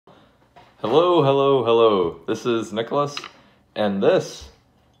Hello, hello, hello. This is Nicholas, and this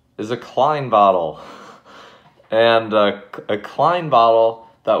is a Klein bottle. And a Klein bottle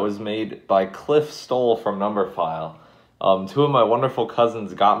that was made by Stoll from Numberphile. Two of my wonderful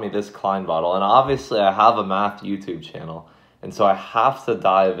cousins got me this Klein bottle, and obviously I have a math YouTube channel, and so I have to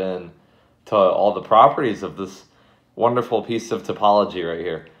dive in to all the properties of this wonderful piece of topology right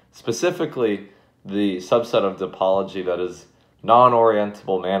here. Specifically, the subset of topology that is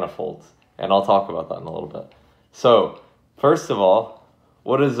non-orientable manifolds. And I'll talk about that in a little bit. So, first of all,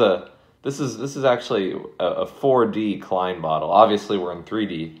 what is this is actually a 4D Klein bottle. Obviously, we're in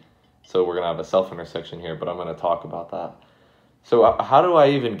 3D, so we're going to have a self-intersection here, but I'm going to talk about that. So, how do I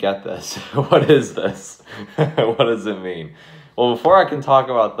even get this? What is this? What does it mean? Well, before I can talk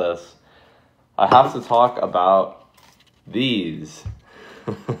about this, I have to talk about these.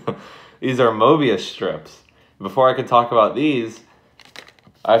 These are Mobius strips. Before I can talk about these,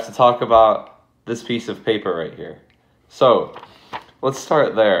 I have to talk about this piece of paper right here. So, let's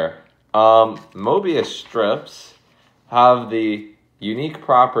start there. Mobius strips have the unique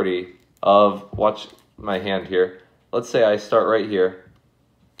property of, watch my hand here. Let's say I start right here,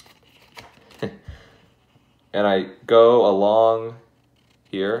 and I go along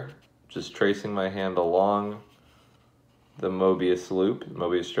here, just tracing my hand along the Mobius loop,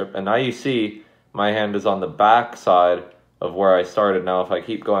 Mobius strip. And now you see my hand is on the back side of where I started. Now if I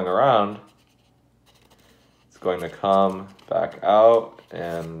keep going around, it's going to come back out,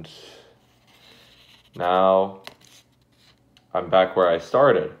 and now I'm back where I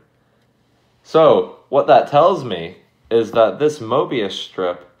started. So what that tells me is that this Mobius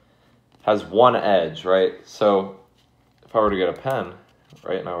strip has one edge, right? So if I were to get a pen,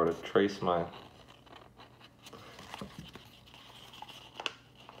 right, and I were to trace my,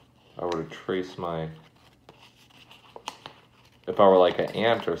 if I were like an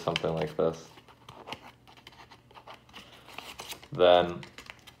ant or something like this, then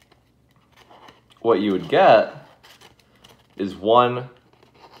what you would get is one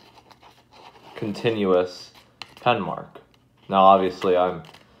continuous pen mark. Now, obviously, I'm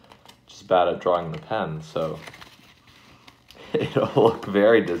just bad at drawing the pen, so it'll look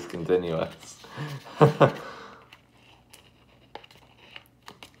very discontinuous.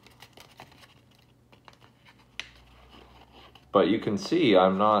 But you can see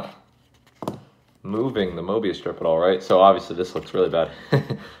I'm not moving the Mobius strip at all, right? So obviously this looks really bad.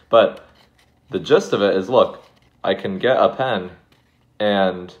 But the gist of it is, look, I can get a pen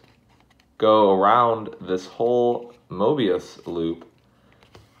and go around this whole Mobius loop.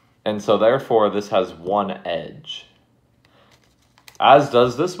 And so therefore this has one edge, as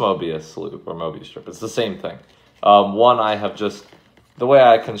does this Mobius loop or Mobius strip. It's the same thing. The way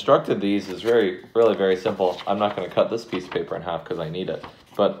I constructed these is really very simple. I'm not going to cut this piece of paper in half because I need it.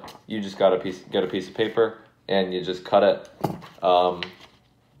 But you just get a piece of paper, and you just cut it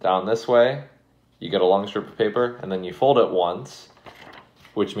down this way. You get a long strip of paper, and then you fold it once,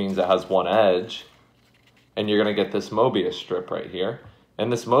 which means it has one edge. And you're going to get this Mobius strip right here.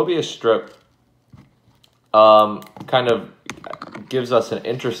 And this Mobius strip kind of gives us an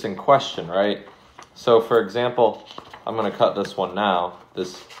interesting question, right? So, for example, I'm going to cut this one now,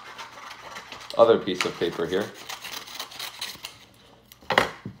 this other piece of paper here.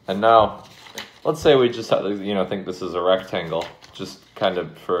 And now, let's say we just think this is a rectangle, just kind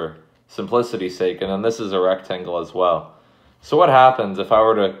of for simplicity's sake, and then this is a rectangle as well. So what happens if I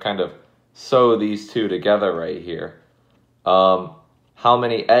were to kind of sew these two together right here? How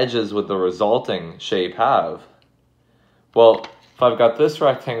many edges would the resulting shape have? Well, if I've got this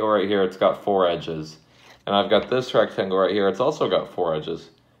rectangle right here, it's got 4 edges. And I've got this rectangle right here, it's also got 4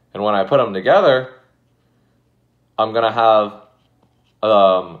 edges. And when I put them together, I'm going to have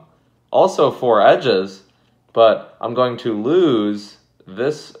also 4 edges, but I'm going to lose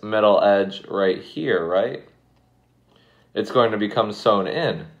this middle edge right here, right? It's going to become sewn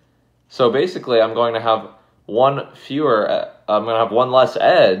in. So basically, I'm going to have one less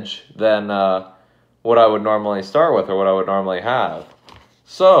edge than what I would normally start with, or what I would normally have.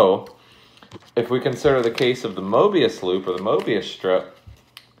 So if we consider the case of the Mobius loop or the Mobius strip,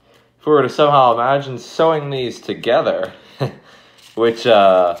 if we were to somehow imagine sewing these together, which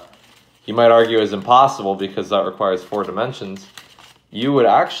you might argue is impossible because that requires 4 dimensions, you would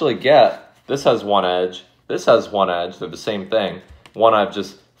actually get, this has one edge, this has one edge, they're the same thing. One I've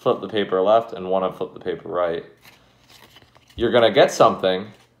just flipped the paper left, and one I've flipped the paper right. You're going to get something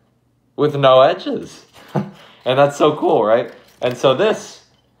with no edges. And that's so cool, right? And so this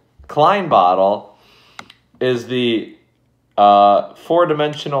Klein bottle is the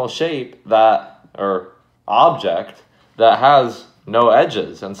 4-dimensional shape or object that has no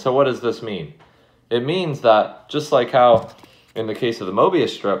edges. And so what does this mean? It means that just like how in the case of the Mobius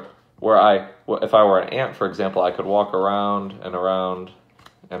strip, where if I were an ant, for example, I could walk around and around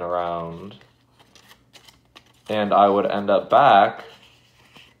and around, and I would end up back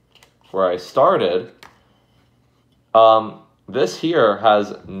where I started. This here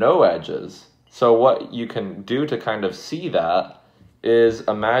has no edges. So what you can do to kind of see that is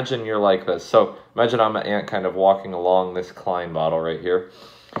imagine you're like this. So imagine I'm an ant kind of walking along this Klein bottle right here.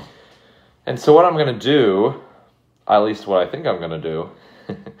 And so what I'm going to do, at least what I think I'm going to do,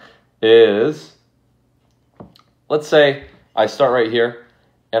 is, let's say I start right here,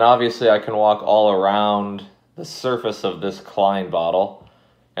 and obviously I can walk all around the surface of this Klein bottle.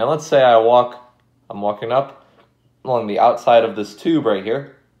 And let's say I'm walking up along the outside of this tube right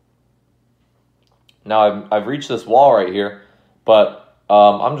here. Now I've reached this wall right here, but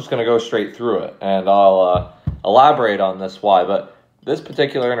I'm just going to go straight through it, and I'll elaborate on this why. But this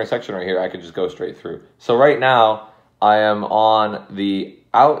particular intersection right here, I could just go straight through. So right now, I am on the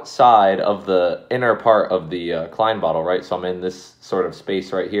outside of the inner part of the Klein bottle, right? So I'm in this sort of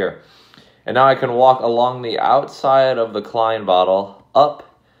space right here. And now I can walk along the outside of the Klein bottle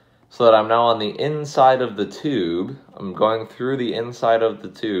up so that I'm now on the inside of the tube. I'm going through the inside of the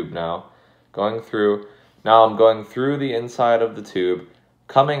tube now. Going through. Now I'm going through the inside of the tube,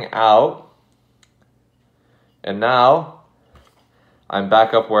 coming out, and now I'm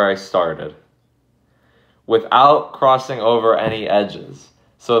back up where I started without crossing over any edges.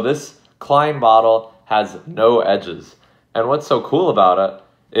 So this Klein bottle has no edges. And what's so cool about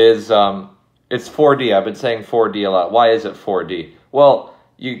it is it's 4D. I've been saying 4D a lot. Why is it 4D? Well,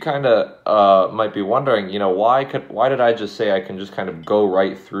 you kind of might be wondering, you know, why did I just say I can just kind of go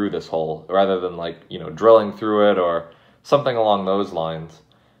right through this hole rather than, like, you know, drilling through it or something along those lines?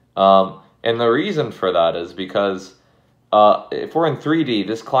 And the reason for that is because if we're in 3D,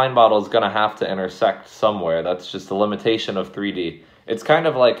 this Klein bottle is going to have to intersect somewhere. That's just the limitation of 3D. It's kind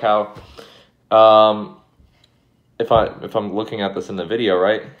of like how if I'm looking at this in the video,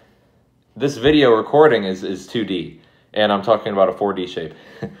 right? This video recording is 2D. And I'm talking about a 4D shape.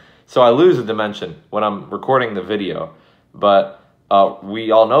 So I lose a dimension when I'm recording the video. But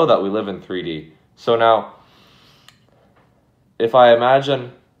we all know that we live in 3D. So now, if I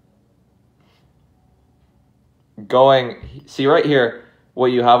imagine going... See right here,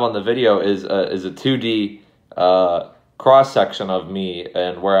 what you have on the video is a 2D cross-section of me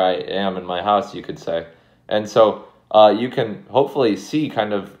and where I am in my house, you could say. And so you can hopefully see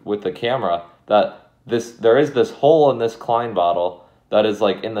kind of with the camera that there is this hole in this Klein bottle that is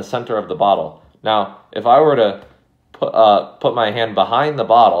like in the center of the bottle. Now, if I were to put my hand behind the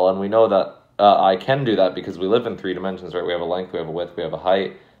bottle, and we know that I can do that because we live in 3 dimensions, right? We have a length, we have a width, we have a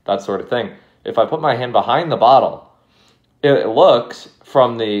height, that sort of thing. If I put my hand behind the bottle, it looks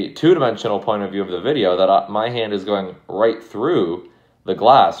from the 2-dimensional point of view of the video that my hand is going right through the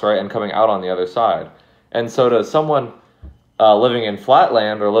glass, right, and coming out on the other side. And so to someone living in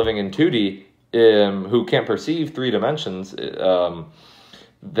flatland or living in 2D, who can't perceive 3 dimensions,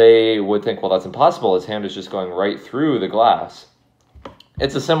 they would think, well, that's impossible. His hand is just going right through the glass.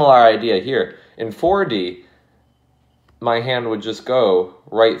 It's a similar idea here. In 4D, my hand would just go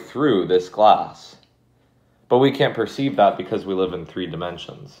right through this glass. But we can't perceive that because we live in 3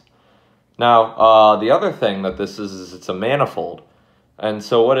 dimensions. Now, the other thing that this is it's a manifold. And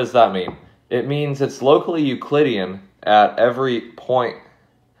so what does that mean? It means it's locally Euclidean at every point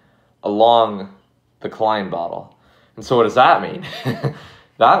along the Klein bottle. And so what does that mean?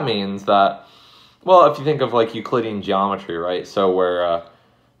 That means that, well, if you think of like Euclidean geometry, right? So where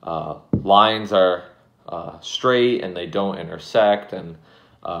lines are straight and they don't intersect, and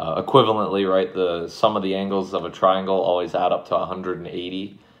equivalently, right, the sum of the angles of a triangle always add up to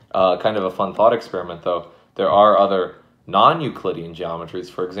 180. Kind of a fun thought experiment, though. There are other non-Euclidean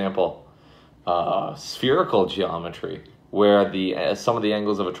geometries, for example, spherical geometry, where the sum of the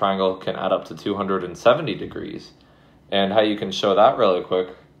angles of a triangle can add up to 270 degrees. And how you can show that really quick,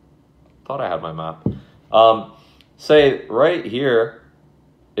 thought I had my map. Say right here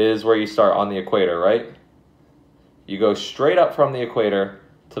is where you start on the equator, right? You go straight up from the equator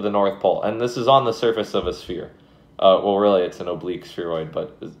to the North Pole, and this is on the surface of a sphere. Well, really, it's an oblique spheroid,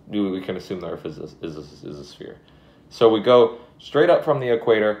 but we can assume the Earth is a sphere. So we go straight up from the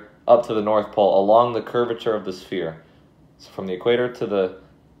equator up to the North Pole along the curvature of the sphere. So from the equator to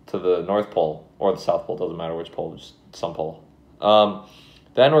the North Pole, or the South Pole, doesn't matter which pole, just some pole.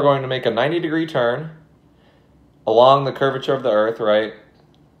 Then we're going to make a 90-degree turn along the curvature of the Earth, right?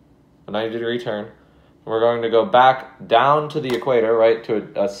 A 90-degree turn. We're going to go back down to the equator, right, to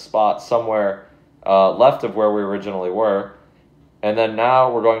a spot somewhere left of where we originally were. And then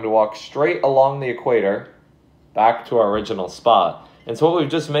now we're going to walk straight along the equator back to our original spot. And so what we've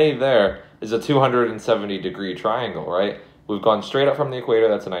just made there is a 270-degree triangle, right? We've gone straight up from the equator,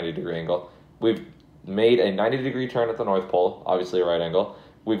 that's a 90-degree angle. We've made a 90-degree turn at the North Pole, obviously a right angle.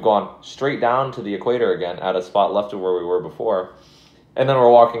 We've gone straight down to the equator again at a spot left of where we were before. And then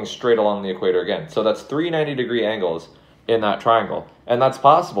we're walking straight along the equator again. So that's 3 90-degree angles in that triangle. And that's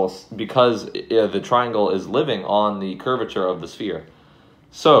possible because the triangle is living on the curvature of the sphere.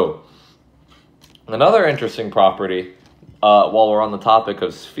 So, another interesting property, while we're on the topic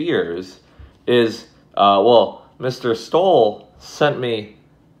of spheres, is, well, Mr. Stoll sent me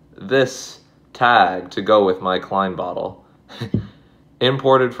this tag to go with my Klein bottle,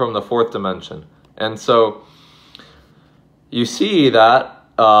 imported from the 4th dimension. And so, you see that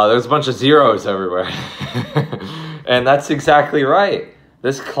there's a bunch of zeros everywhere. And that's exactly right.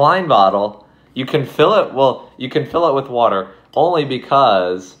 This Klein bottle, you can fill it, well, you can fill it with water only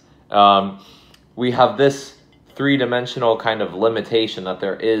because we have this 3-dimensional kind of limitation that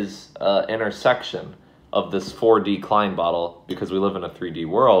there is an intersection of this 4D Klein bottle because we live in a 3D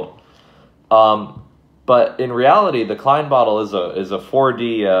world. But in reality, the Klein bottle is a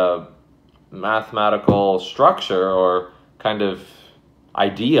 4D mathematical structure or kind of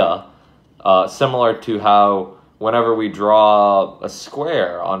idea, similar to how whenever we draw a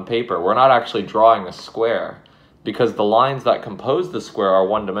square on paper, we're not actually drawing a square because the lines that compose the square are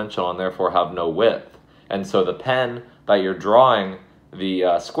one-dimensional and therefore have no width. And so the pen that you're drawing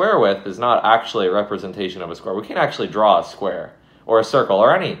the square with is not actually a representation of a square. We can't actually draw a square or a circle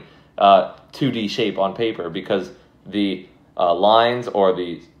or any 2D shape on paper because the lines or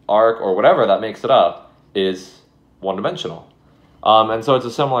the arc or whatever that makes it up is one-dimensional. And so it's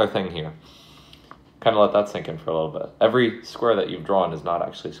a similar thing here. Kind of let that sink in for a little bit. Every square that you've drawn is not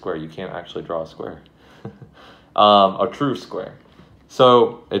actually a square. You can't actually draw a square. A true square.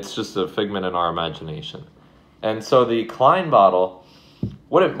 So it's just a figment in our imagination. And so the Klein bottle,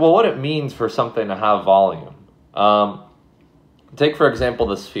 what it means for something to have volume. Take, for example,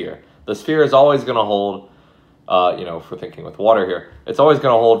 the sphere. The sphere is always going to hold, if we're thinking with water here, it's always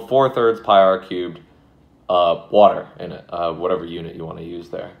going to hold 4/3 pi r cubed water in it, whatever unit you want to use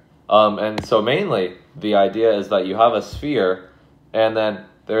there. And so mainly the idea is that you have a sphere and then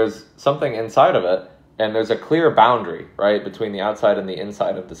there's something inside of it and there's a clear boundary, right, between the outside and the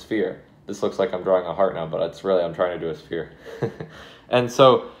inside of the sphere. This looks like I'm drawing a heart now, but it's really, I'm trying to do a sphere. And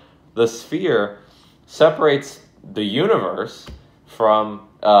so the sphere separates the universe from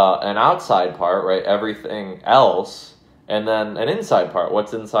an outside part, right, everything else, and then an inside part,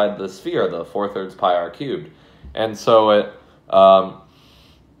 what's inside the sphere, the 4/3 pi r cubed. And so it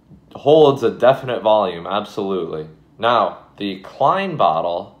holds a definite volume, absolutely. Now, the Klein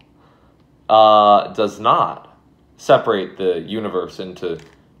bottle does not separate the universe into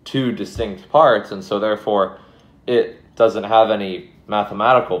 2 distinct parts, and so therefore it doesn't have any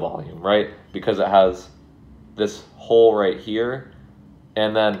mathematical volume, right? Because it has this hole right here,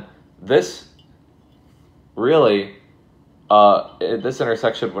 and then this really, this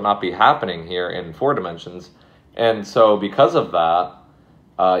intersection would not be happening here in 4 dimensions, and so because of that,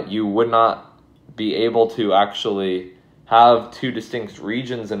 you would not be able to actually have 2 distinct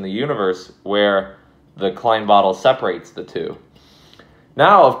regions in the universe where the Klein bottle separates the 2.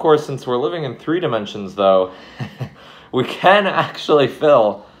 Now, of course, since we're living in 3 dimensions, though, we can actually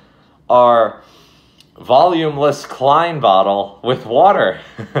fill our volumeless Klein bottle with water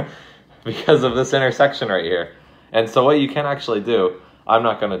because of this intersection right here. And so what you can actually do, I'm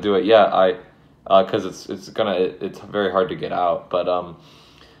not going to do it yet, because it's very hard to get out, but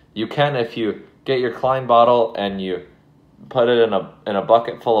you can, if you get your Klein bottle and you put it in a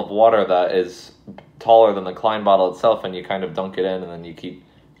bucket full of water that is taller than the Klein bottle itself, and you kind of dunk it in, and then you keep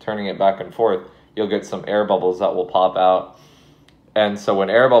turning it back and forth, you'll get some air bubbles that will pop out. And so when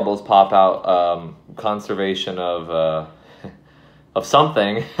air bubbles pop out, conservation of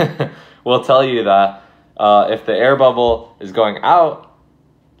something will tell you that if the air bubble is going out,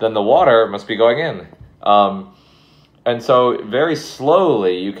 then the water must be going in. And so very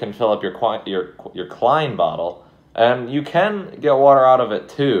slowly you can fill up your Klein bottle, and you can get water out of it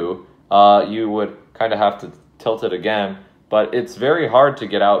too. You would kind of have to tilt it again, but it's very hard to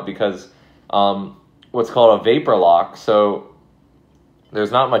get out because what's called a vapor lock. So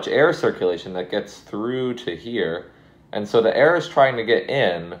there's not much air circulation that gets through to here, and so the air is trying to get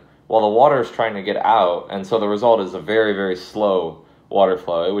in while the water is trying to get out, and so the result is a very, very slow water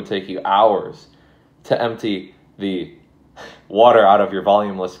flow. It would take you hours to empty the water out of your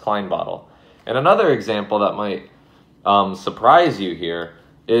volumeless Klein bottle. And another example that might surprise you here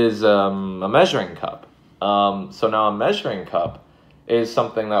is a measuring cup. So now a measuring cup is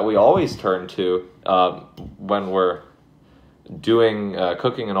something that we always turn to when we're doing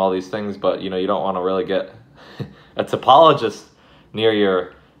cooking and all these things, but you don't want to really get a topologist near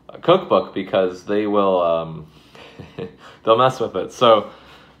your cookbook because they will they'll mess with it. So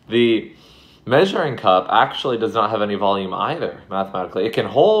the measuring cup actually does not have any volume either mathematically. It can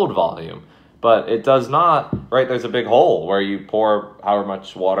hold volume, but it does not, right? There's a big hole where you pour however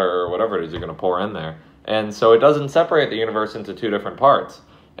much water or whatever it is you're going to pour in there. And so it doesn't separate the universe into two different parts.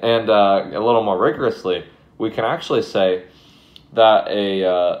 And a little more rigorously, we can actually say that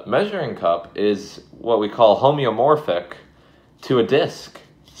a measuring cup is what we call homeomorphic to a disk.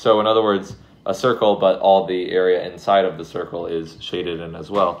 So in other words, a circle, but all the area inside of the circle is shaded in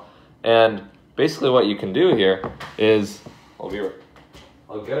as well. And basically what you can do here is, I'll get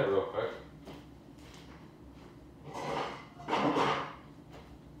it real quick.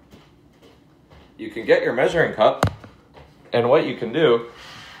 You can get your measuring cup, and what you can do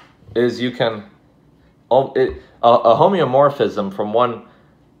is you can, a homeomorphism from one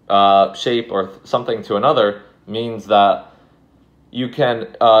shape or something to another means that you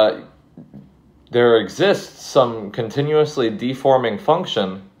can, there exists some continuously deforming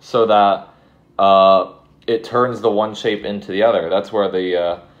function so that it turns the one shape into the other. That's where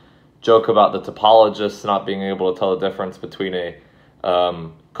the joke about the topologists not being able to tell the difference between a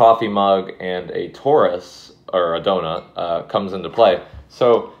coffee mug and a torus or a donut comes into play.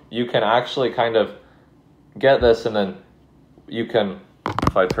 So you can actually kind of get this, and then you can,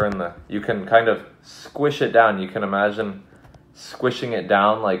 if I turn you can kind of squish it down. You can imagine squishing it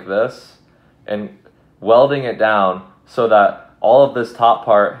down like this and welding it down so that all of this top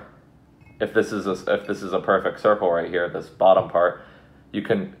part, if this is a perfect circle right here, this bottom part, you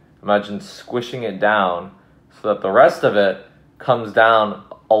can imagine squishing it down so that the rest of it comes down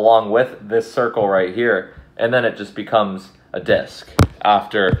along with this circle right here, and then it just becomes a disc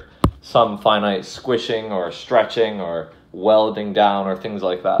after some finite squishing or stretching or welding down or things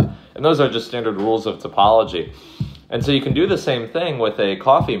like that. And those are just standard rules of topology. And so you can do the same thing with a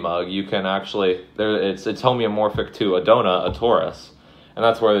coffee mug. You can actually, it's homeomorphic to a donut, a torus. And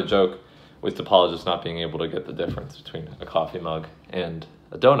that's where the joke with topologists not being able to get the difference between a coffee mug and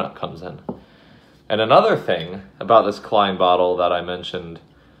a donut comes in. And another thing about this Klein bottle that I mentioned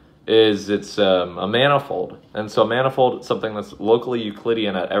is it's a manifold. And so a manifold is something that's locally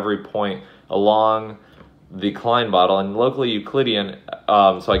Euclidean at every point along the Klein bottle. And locally Euclidean,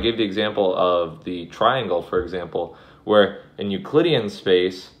 so I gave the example of the triangle, for example, where in Euclidean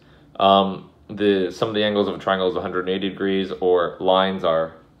space, some of the angles of a triangle is 180 degrees, or lines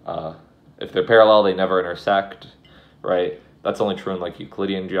are, if they're parallel, they never intersect, right? That's only true in like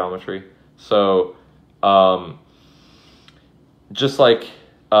Euclidean geometry. So just like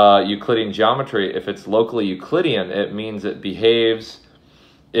Euclidean geometry, if it's locally Euclidean, it means it behaves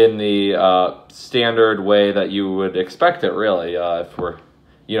in the standard way that you would expect it, really. If we're,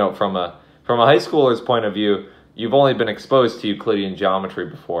 from a high schooler's point of view, you've only been exposed to Euclidean geometry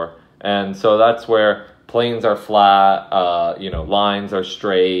before. And so that's where planes are flat, lines are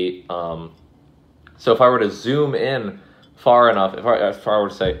straight. So if I were to zoom in far enough, if I were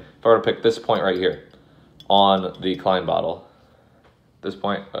to pick this point right here on the Klein bottle, this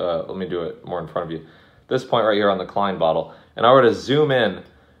point, let me do it more in front of you. This point right here on the Klein bottle, and I were to zoom in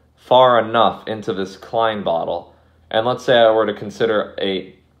far enough into this Klein bottle, and let's say I were to consider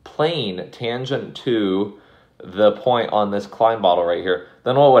a plane tangent to the point on this Klein bottle right here,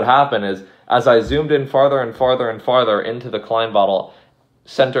 then what would happen is, as I zoomed in farther and farther and farther into the Klein bottle,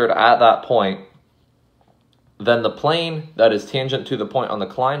 centered at that point, then the plane that is tangent to the point on the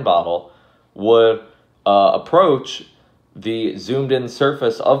Klein bottle would approach the zoomed in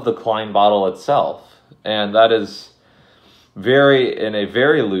surface of the Klein bottle itself. And that is in a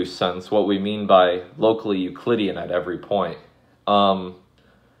very loose sense, what we mean by locally Euclidean at every point.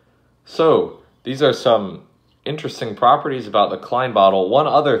 So these are some interesting properties about the Klein bottle. One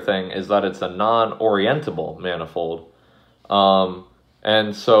other thing is that it's a non-orientable manifold.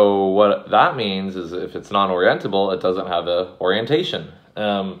 And so what that means is if it's non-orientable, it doesn't have an orientation.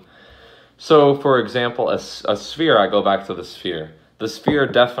 So for example, a sphere, I go back to the sphere. The sphere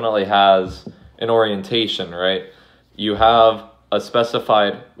definitely has an orientation, right? You have a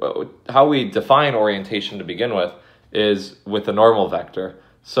specified, how we define orientation to begin with is with a normal vector.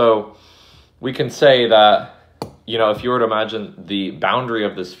 So we can say that, if you were to imagine the boundary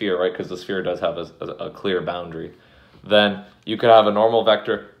of the sphere, right, because the sphere does have a clear boundary, then you could have a normal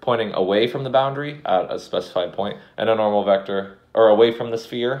vector pointing away from the boundary at a specified point, and a normal vector, or away from the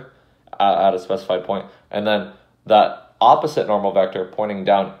sphere at a specified point, and then that opposite normal vector pointing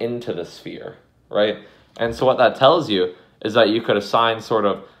down into the sphere, right? And so what that tells you is that you could assign sort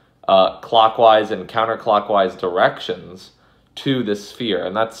of clockwise and counterclockwise directions to this sphere.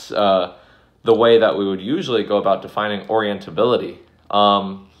 And that's the way that we would usually go about defining orientability.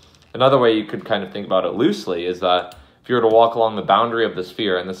 Another way you could kind of think about it loosely is that if you were to walk along the boundary of the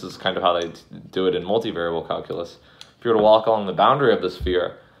sphere, and this is kind of how they do it in multivariable calculus, if you were to walk along the boundary of the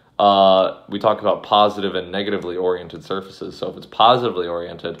sphere, we talk about positive and negatively oriented surfaces. So if it's positively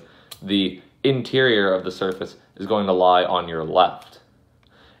oriented, the interior of the surface is going to lie on your left.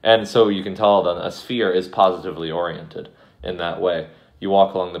 And so you can tell then a sphere is positively oriented in that way. You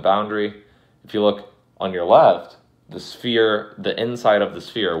walk along the boundary. If you look on your left, the sphere, the inside of the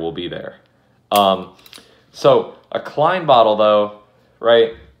sphere will be there. So a Klein bottle, though,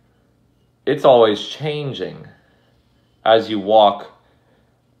 right, it's always changing as you walk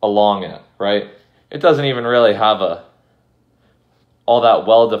along it, right? It doesn't even really have all that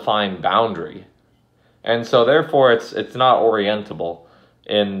well-defined boundary. And so therefore it's not orientable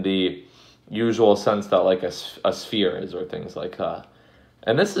in the usual sense that like a sphere is or things like that.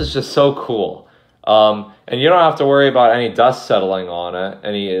 And this is just so cool. And you don't have to worry about any dust settling on it,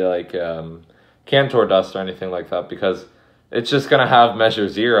 any like Cantor dust or anything like that, because it's just going to have measure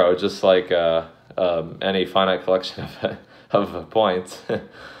 0, just like any finite collection of points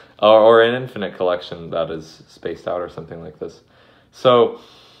or an infinite collection that is spaced out or something like this. So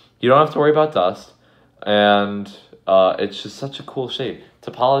you don't have to worry about dust, and it's just such a cool shape.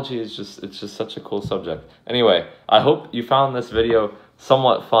 Topology is it's just such a cool subject. Anyway, I hope you found this video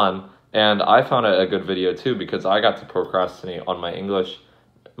somewhat fun, and I found it a good video too, because I got to procrastinate on my English,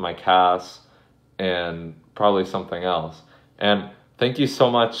 my CAS, and probably something else. And thank you so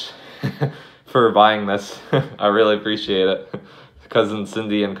much for buying this. I really appreciate it. Cousin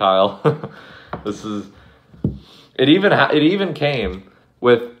Cindy and Kyle. It even came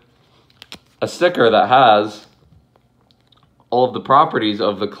with a sticker that has all of the properties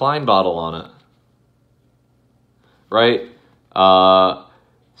of the Klein bottle on it. Right?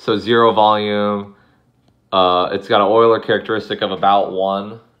 So 0 volume. It's got an Euler characteristic of about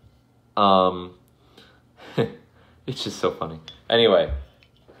 1. It's just so funny. Anyway,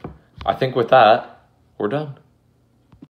 I think with that, we're done.